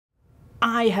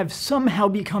I have somehow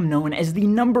become known as the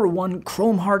 #1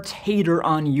 Chrome Hearts hater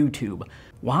on YouTube.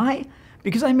 Why?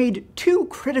 Because I made 2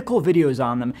 critical videos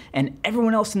on them, and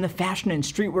everyone else in the fashion and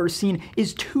streetwear scene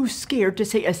is too scared to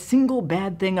say a single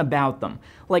bad thing about them.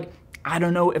 Like, I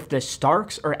don't know if the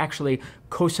Starks are actually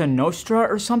Cosa Nostra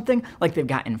or something, like they've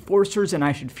got enforcers and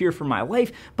I should fear for my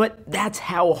life, but that's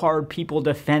how hard people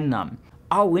defend them.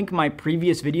 I'll link my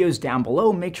previous videos down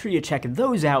below, make sure you check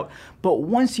those out, but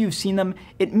once you've seen them,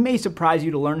 it may surprise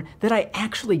you to learn that I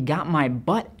actually got my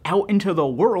butt out into the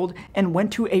world and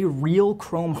went to a real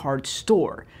Chrome Hearts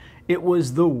store. It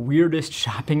was the weirdest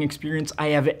shopping experience I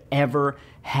have ever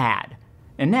had.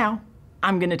 And now,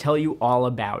 I'm gonna tell you all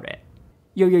about it.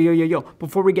 Yo,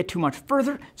 before we get too much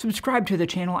further, subscribe to the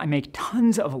channel. I make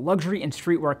tons of luxury and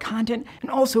streetwear content,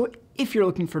 and also, if you're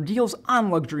looking for deals on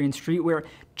luxury and streetwear,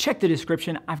 check the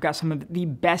description. I've got some of the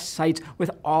best sites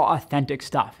with all authentic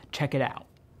stuff. Check it out.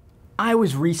 I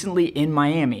was recently in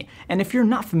Miami, and if you're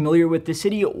not familiar with the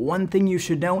city, one thing you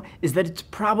should know is that it's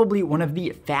probably one of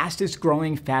the fastest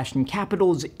growing fashion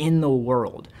capitals in the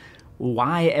world.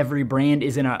 Why every brand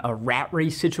is in a rat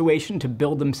race situation to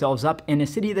build themselves up in a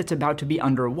city that's about to be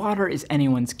underwater is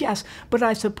anyone's guess, but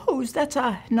I suppose that's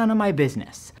none of my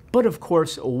business. But of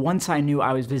course, once I knew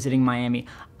I was visiting Miami,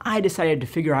 I decided to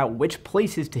figure out which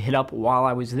places to hit up while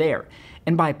I was there.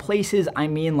 And by places, I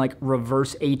mean like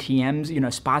reverse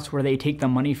ATMs, spots where they take the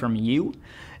money from you.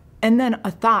 And then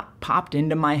a thought popped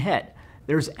into my head.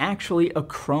 There's actually a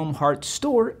Chrome Hearts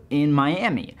store in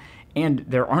Miami. And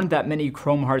there aren't that many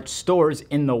Chrome Hearts stores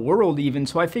in the world even,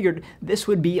 so I figured this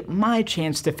would be my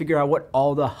chance to figure out what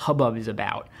all the hubbub is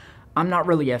about. I'm not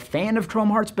really a fan of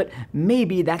Chrome Hearts, but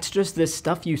maybe that's just the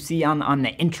stuff you see on the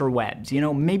interwebs.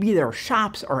 Maybe their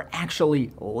shops are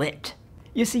actually lit.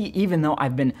 You see, even though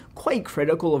I've been quite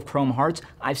critical of Chrome Hearts,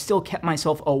 I've still kept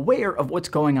myself aware of what's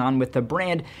going on with the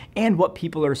brand and what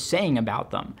people are saying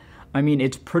about them. I mean,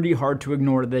 it's pretty hard to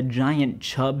ignore the giant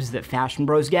chubs that fashion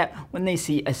bros get when they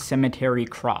see a cemetery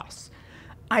cross.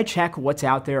 I check what's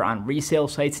out there on resale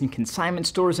sites and consignment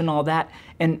stores and all that,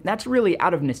 and that's really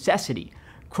out of necessity.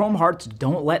 Chrome Hearts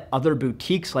don't let other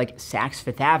boutiques like Saks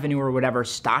Fifth Avenue or whatever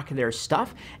stock their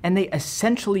stuff, and they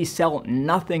essentially sell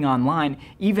nothing online,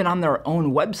 even on their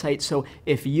own website, so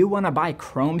if you want to buy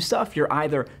Chrome stuff, you're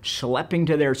either schlepping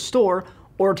to their store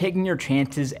or taking your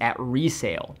chances at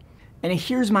resale. And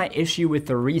here's my issue with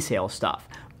the resale stuff.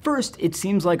 First, it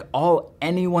seems like all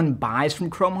anyone buys from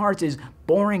Chrome Hearts is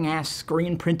boring-ass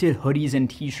screen-printed hoodies and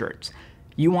t-shirts.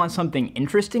 You want something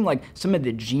interesting, like some of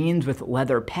the jeans with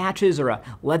leather patches or a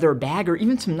leather bag or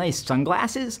even some nice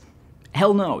sunglasses?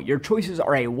 Hell no, your choices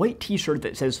are a white t-shirt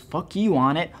that says "fuck you"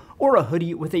 on it, or a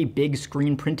hoodie with a big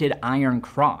screen-printed iron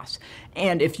cross.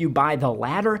 And if you buy the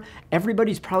latter,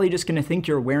 everybody's probably just gonna think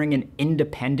you're wearing an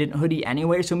independent hoodie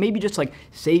anyway, so maybe just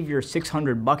save your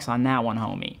 $600 on that one,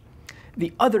 homie.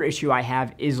 The other issue I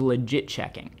have is legit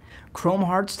checking. Chrome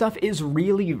Hearts stuff is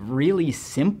really, really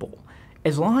simple.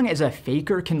 As long as a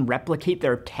faker can replicate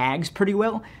their tags pretty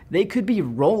well, they could be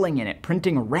rolling in it,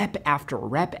 printing rep after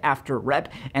rep after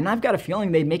rep, and I've got a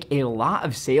feeling they make a lot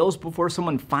of sales before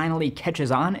someone finally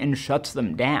catches on and shuts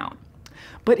them down.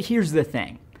 But here's the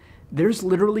thing. There's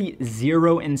literally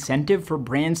zero incentive for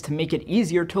brands to make it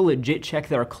easier to legit check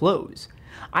their clothes.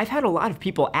 I've had a lot of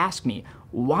people ask me,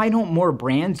 why don't more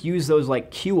brands use those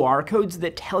QR codes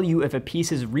that tell you if a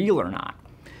piece is real or not?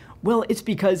 Well, it's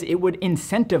because it would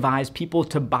incentivize people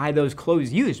to buy those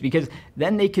clothes used, because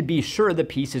then they could be sure the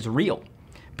piece is real.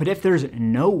 But if there's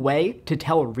no way to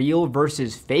tell real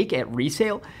versus fake at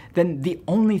resale, then the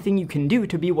only thing you can do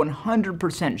to be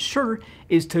 100% sure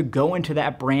is to go into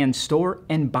that brand store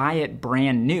and buy it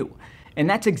brand new. And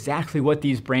that's exactly what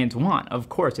these brands want. Of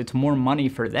course, it's more money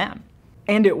for them.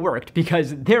 And it worked,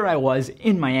 because there I was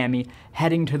in Miami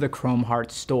heading to the Chrome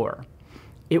Hearts store.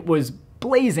 It was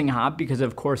blazing hot, because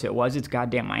of course it's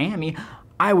goddamn Miami.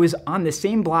 I was on the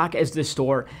same block as the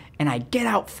store, and I get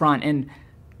out front and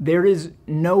there is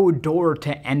no door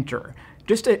to enter,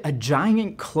 just a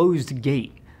giant closed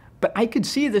gate. But I could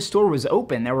see the store was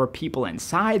open. There were people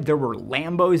inside, there were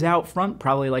Lambos out front,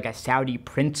 probably like a Saudi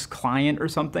prince client or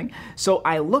something. So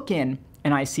I look in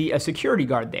and I see a security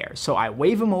guard there. So I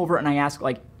wave him over and I ask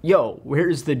yo,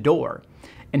 where's the door?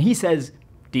 And he says,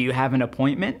 do you have an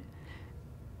appointment?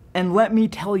 And let me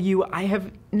tell you, I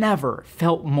have never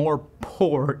felt more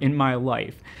poor in my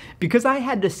life, because I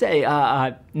had to say,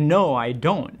 no, I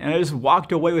don't. And I just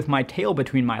walked away with my tail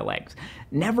between my legs.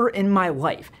 Never in my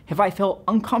life have I felt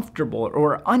uncomfortable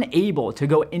or unable to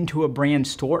go into a brand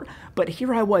store, but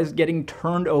here I was getting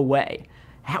turned away.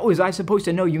 How was I supposed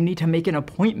to know you need to make an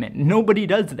appointment? Nobody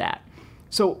does that.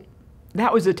 So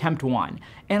that was attempt 1,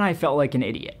 and I felt like an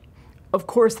idiot. Of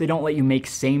course, they don't let you make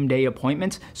same-day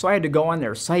appointments, so I had to go on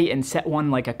their site and set one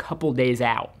like a couple days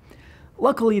out.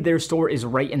 Luckily, their store is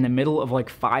right in the middle of like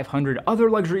 500 other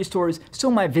luxury stores, so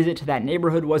my visit to that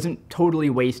neighborhood wasn't totally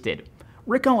wasted.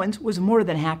 Rick Owens was more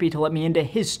than happy to let me into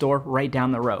his store right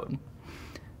down the road.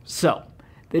 So,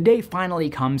 the day finally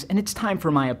comes and it's time for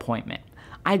my appointment.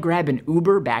 I grab an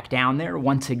Uber back down there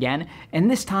once again, and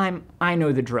this time I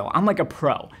know the drill. I'm like a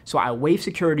pro, so I wave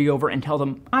security over and tell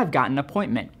them I've got an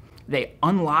appointment. They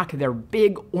unlock their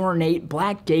big ornate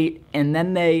black gate and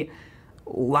then they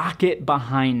lock it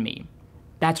behind me.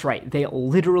 That's right, they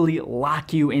literally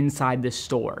lock you inside the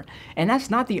store. And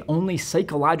that's not the only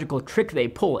psychological trick they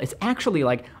pull, it's actually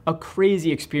like a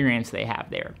crazy experience they have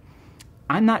there.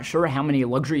 I'm not sure how many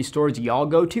luxury stores y'all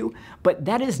go to, but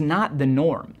that is not the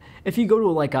norm. If you go to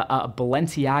like a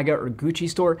Balenciaga or Gucci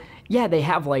store, yeah, they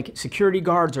have like security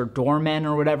guards or doormen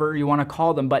or whatever you want to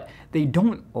call them, but they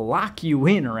don't lock you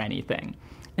in or anything.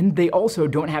 And they also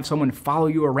don't have someone follow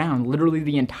you around literally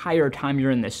the entire time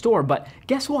you're in the store, but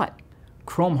guess what?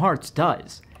 Chrome Hearts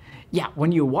does. Yeah,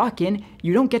 when you walk in,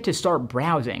 you don't get to start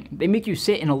browsing. They make you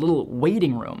sit in a little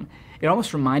waiting room. It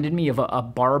almost reminded me of a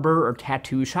barber or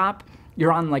tattoo shop.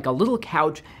 You're on like a little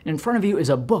couch, and in front of you is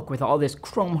a book with all this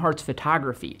Chrome Hearts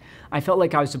photography. I felt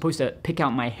like I was supposed to pick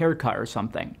out my haircut or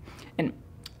something. And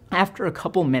after a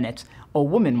couple minutes, a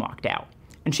woman walked out,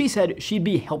 and she said she'd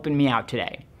be helping me out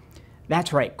today.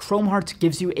 That's right, Chrome Hearts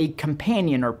gives you a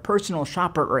companion or personal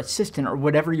shopper or assistant or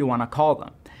whatever you want to call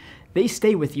them. They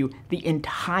stay with you the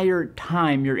entire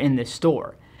time you're in this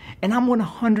store. And I'm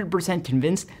 100%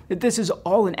 convinced that this is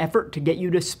all an effort to get you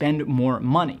to spend more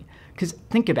money. Because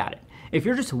think about it. If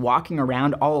you're just walking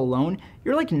around all alone,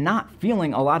 you're like not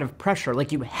feeling a lot of pressure,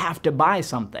 like you have to buy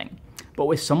something. But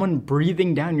with someone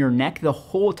breathing down your neck the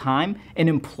whole time, an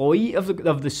employee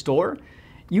of the store,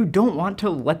 you don't want to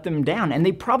let them down. And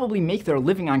they probably make their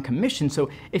living on commission, so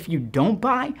if you don't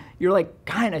buy, you're like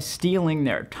kind of stealing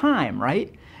their time,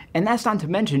 right? And that's not to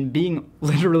mention being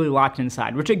literally locked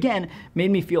inside, which again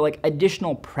made me feel like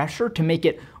additional pressure to make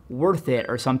it worth it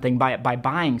or something by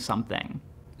buying something.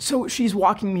 So she's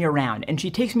walking me around and she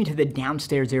takes me to the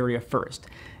downstairs area first.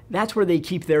 That's where they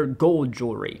keep their gold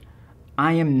jewelry.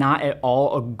 I am not at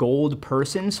all a gold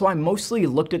person, so I mostly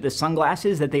looked at the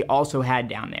sunglasses that they also had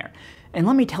down there. And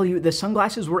let me tell you, the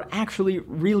sunglasses were actually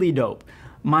really dope.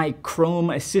 My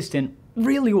Chrome assistant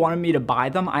really wanted me to buy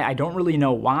them. I don't really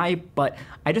know why, but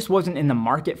I just wasn't in the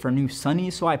market for new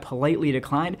sunnies, so I politely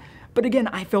declined. But again,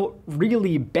 I felt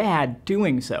really bad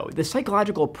doing so. The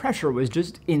psychological pressure was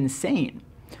just insane.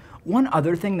 One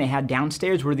other thing they had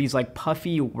downstairs were these like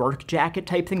puffy work jacket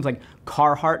type things, like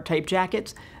Carhartt type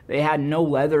jackets. They had no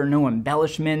leather, no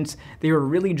embellishments. They were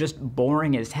really just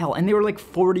boring as hell. And they were like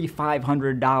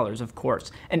 $4,500, of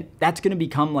course. And that's gonna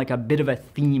become like a bit of a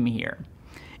theme here.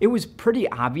 It was pretty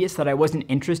obvious that I wasn't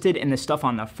interested in the stuff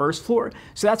on the first floor,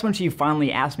 so that's when she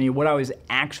finally asked me what I was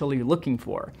actually looking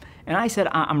for. And I said,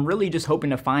 I'm really just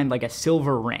hoping to find like a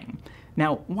silver ring.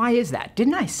 Now, why is that?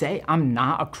 Didn't I say I'm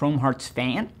not a Chrome Hearts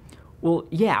fan? Well,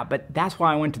 yeah, but that's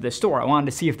why I went to the store. I wanted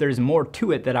to see if there's more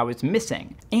to it that I was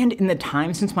missing. And in the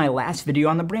time since my last video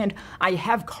on the brand, I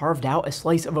have carved out a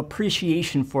slice of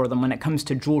appreciation for them when it comes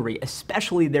to jewelry,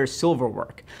 especially their silver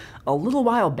work. A little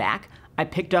while back, I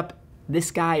picked up this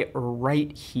guy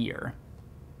right here.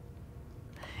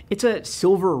 It's a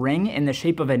silver ring in the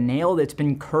shape of a nail that's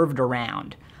been curved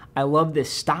around. I love this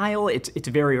style. It's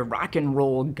very rock and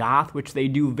roll goth, which they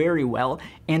do very well,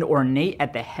 and ornate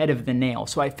at the head of the nail.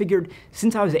 So I figured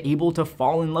since I was able to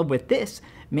fall in love with this,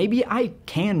 maybe I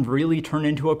can really turn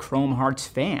into a Chrome Hearts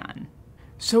fan.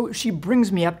 So she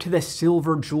brings me up to the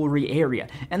silver jewelry area,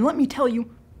 and let me tell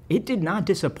you, it did not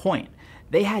disappoint.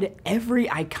 They had every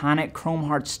iconic Chrome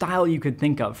Hearts style you could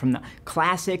think of, from the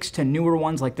classics to newer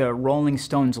ones like the Rolling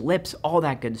Stones lips, all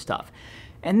that good stuff.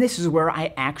 And this is where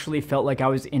I actually felt like I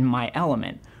was in my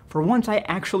element. For once, I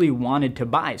actually wanted to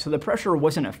buy, so the pressure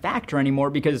wasn't a factor anymore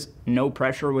because no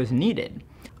pressure was needed.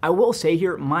 I will say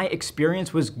here, my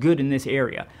experience was good in this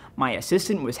area. My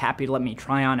assistant was happy to let me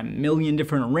try on a million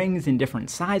different rings in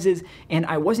different sizes, and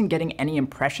I wasn't getting any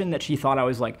impression that she thought I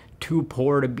was like too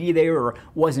poor to be there or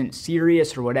wasn't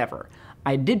serious or whatever.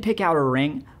 I did pick out a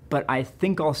ring, but I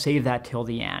think I'll save that till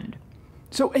the end.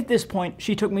 So at this point,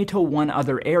 she took me to one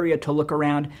other area to look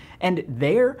around, and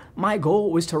there, my goal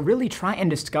was to really try and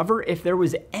discover if there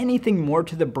was anything more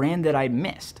to the brand that I'd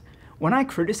missed. When I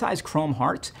criticize Chrome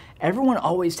Hearts, everyone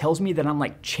always tells me that I'm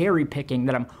like cherry picking,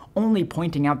 that I'm only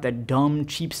pointing out the dumb,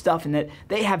 cheap stuff, and that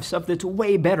they have stuff that's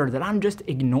way better that I'm just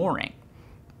ignoring.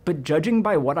 But judging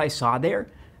by what I saw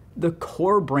there, The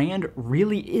core brand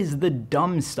really is the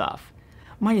dumb stuff.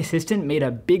 My assistant made a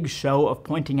big show of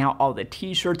pointing out all the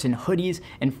t-shirts and hoodies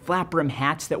and flat brim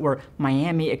hats that were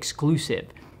Miami exclusive.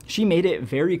 She made it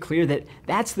very clear that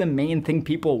that's the main thing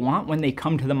people want when they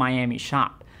come to the Miami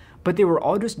shop. But they were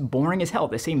all just boring as hell,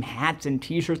 the same hats and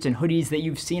t-shirts and hoodies that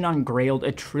you've seen on Grailed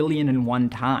 1,000,001,000,001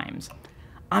 times.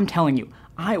 I'm telling you,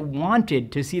 I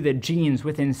wanted to see the jeans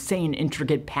with insane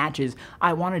intricate patches.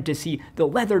 I wanted to see the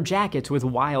leather jackets with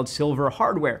wild silver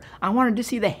hardware. I wanted to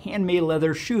see the handmade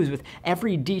leather shoes with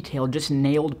every detail just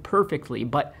nailed perfectly,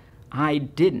 but I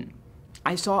didn't.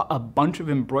 I saw a bunch of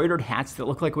embroidered hats that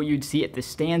look like what you'd see at the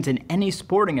stands in any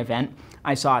sporting event.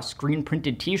 I saw screen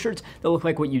printed t-shirts that look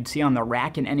like what you'd see on the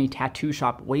rack in any tattoo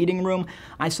shop waiting room.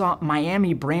 I saw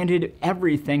Miami branded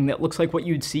everything that looks like what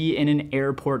you'd see in an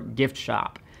airport gift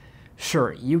shop.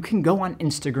 Sure, you can go on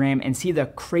Instagram and see the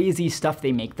crazy stuff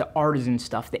they make, the artisan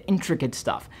stuff, the intricate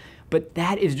stuff, but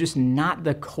that is just not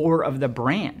the core of the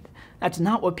brand. That's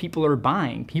not what people are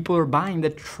buying. People are buying the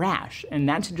trash, and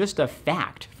that's just a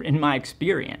fact in my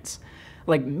experience.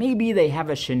 Like, maybe they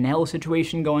have a Chanel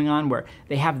situation going on where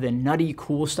they have the nutty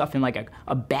cool stuff in like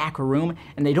a back room,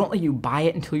 and they don't let you buy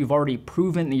it until you've already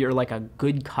proven that you're like a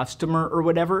good customer or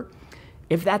whatever.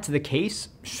 If that's the case,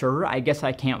 sure, I guess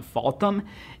I can't fault them.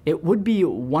 It would be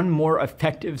one more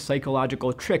effective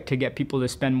psychological trick to get people to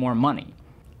spend more money.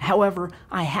 However,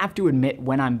 I have to admit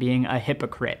when I'm being a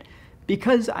hypocrite,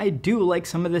 because I do like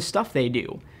some of the stuff they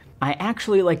do. I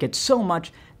actually like it so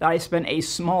much that I spent a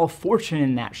small fortune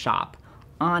in that shop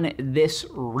on this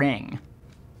ring.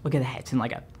 Look at that, it's in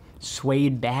like a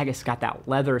suede bag, it's got that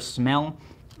leather smell.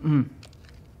 What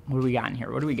do we got in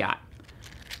here? What do we got?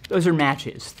 Those are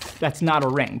matches. That's not a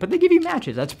ring, but they give you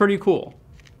matches. That's pretty cool.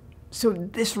 So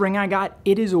this ring I got,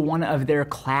 it is one of their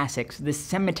classics, the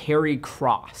Cemetery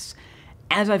Cross.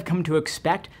 As I've come to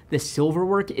expect, the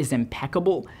silverwork is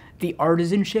impeccable. The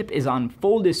artisanship is on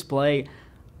full display.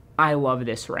 I love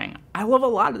this ring. I love a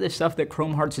lot of the stuff that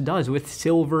Chrome Hearts does with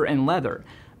silver and leather,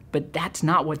 but that's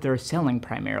not what they're selling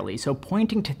primarily. So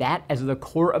pointing to that as the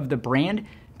core of the brand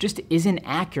just isn't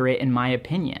accurate in my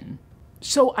opinion.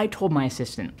 So I told my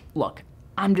assistant, look,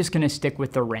 I'm just gonna stick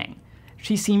with the ring.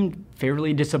 She seemed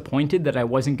fairly disappointed that I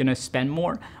wasn't gonna spend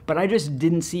more, but I just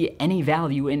didn't see any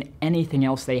value in anything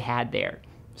else they had there.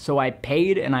 So I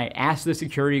paid and I asked the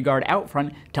security guard out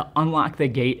front to unlock the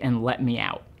gate and let me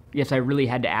out. Yes, I really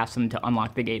had to ask them to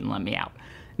unlock the gate and let me out.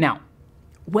 Now,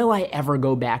 will I ever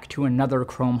go back to another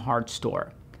Chrome Hearts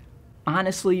store?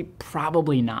 Honestly,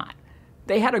 probably not.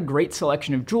 They had a great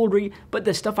selection of jewelry, but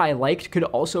the stuff I liked could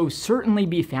also certainly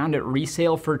be found at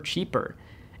resale for cheaper.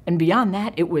 And beyond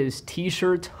that, it was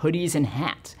t-shirts, hoodies, and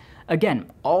hats.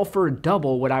 Again, all for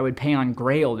double what I would pay on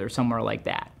Grailed or somewhere like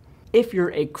that. If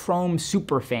you're a Chrome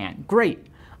super fan, great.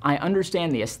 I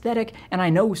understand the aesthetic, and I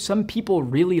know some people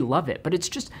really love it, but it's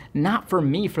just not for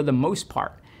me for the most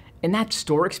part. And that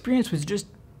store experience was just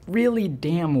really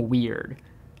damn weird.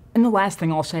 And the last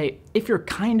thing I'll say, if you're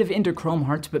kind of into Chrome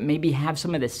Hearts but maybe have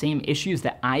some of the same issues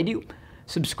that I do,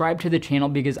 subscribe to the channel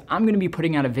because I'm going to be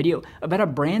putting out a video about a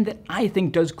brand that I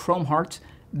think does Chrome Hearts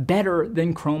better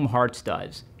than Chrome Hearts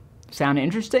does. Sound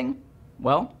interesting?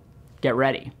 Well, get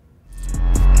ready.